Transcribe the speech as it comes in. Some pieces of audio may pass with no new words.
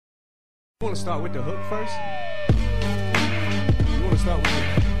You want to start with the hook first? You want to start with the...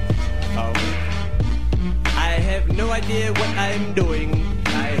 I have no idea what I'm doing.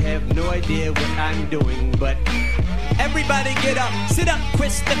 I have no idea what I'm doing, but... Everybody get up, sit up,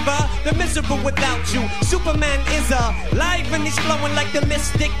 Christopher. The miserable without you. Superman is alive and he's flowing like the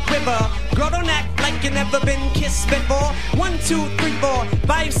Mystic River. Girl, don't act like you never been kissed before. 1, 2, 3, 4,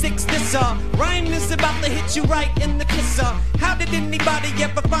 5, 6, this rhyme is about to hit you right in the kisser. How did anybody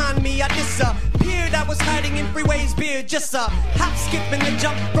ever find me? I disappeared. I was hiding in freeways, beard, just hop, skip, and a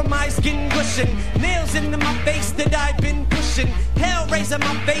jump from my skin cushion. Nails into my face that I've been pushing. Hellraiser,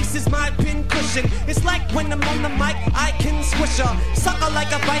 my face is my pin cushion. It's like when I'm on the mic, I can squish her. Sucker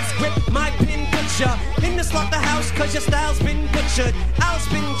like a vice grip, my pin picture. In the slaughterhouse, cause your style's been butchered. I'll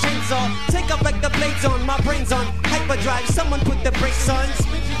spin chainsaw, take up like the blades on. My brain's on hyperdrive, someone put the brakes on.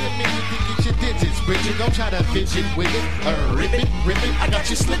 Get your digits, Bridget, don't try to fidget with it. Rip it, I got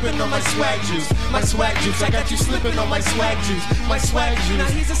you slipping on my swag juice. My swag juice, I got you slipping on my swag juice. My swag juice. Now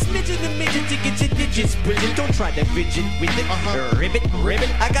he's a smidget, a midget to get your digits, Bridget. Don't try to fidget with it.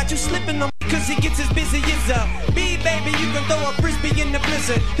 Ribbit, I got you slipping on cause he gets as busy as me, baby, you can throw a frisbee in the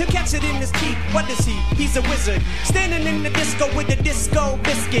blizzard. He'll catch it in his teeth. What is he? He's a wizard. Standing in the disco with a disco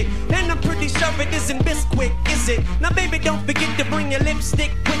biscuit. And I'm pretty sure it isn't Bisquick, is it? Now, baby, don't forget to bring your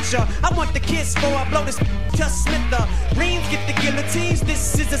lipstick with ya. I want the kiss before I blow this to Smither. Reams get the guillotines,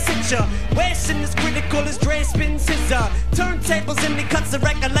 this is a cincher. Washing is critical as Dre spin scissor. Turntables and he cuts the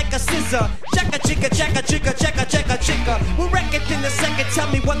record like a scissor. Checka chicka, checka chicka, checka checka chicka. We'll wreck it in a second, tell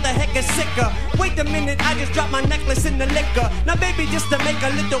me what the heck is sicker. Wait a minute, I just dropped my necklace in the liquor. Now baby, just to make a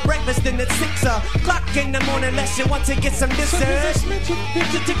little breakfast in the 6'er. Clock in the morning, unless you want to get some dessert.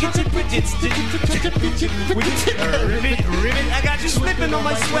 Ribbit, I got you slipping on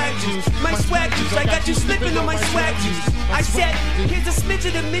my swag juice. My swag juice, I got you slipping on my swag juice. I said, here's a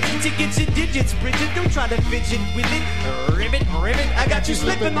smidget, a midget to get your digits, Bridget. Don't try to fidget with it. Ribbit, I got you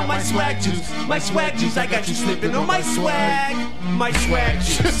slipping on my swag juice. My swag juice, I got you slipping on my swag. My swag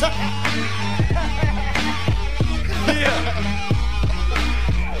juice. Yeah.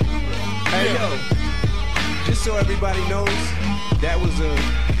 Hey yo, just so everybody knows, that was a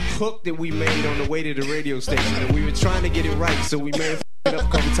hook that we made on the way to the radio station, and we were trying to get it right, so we may have f***ed up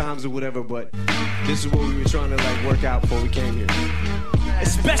a couple times or whatever, but this is what we were trying to like work out before we came here.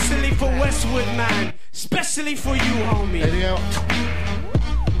 Especially for Westwood, man. Especially for you, homie. Hey, yo.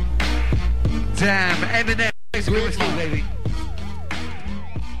 Damn, Eminem. Baby.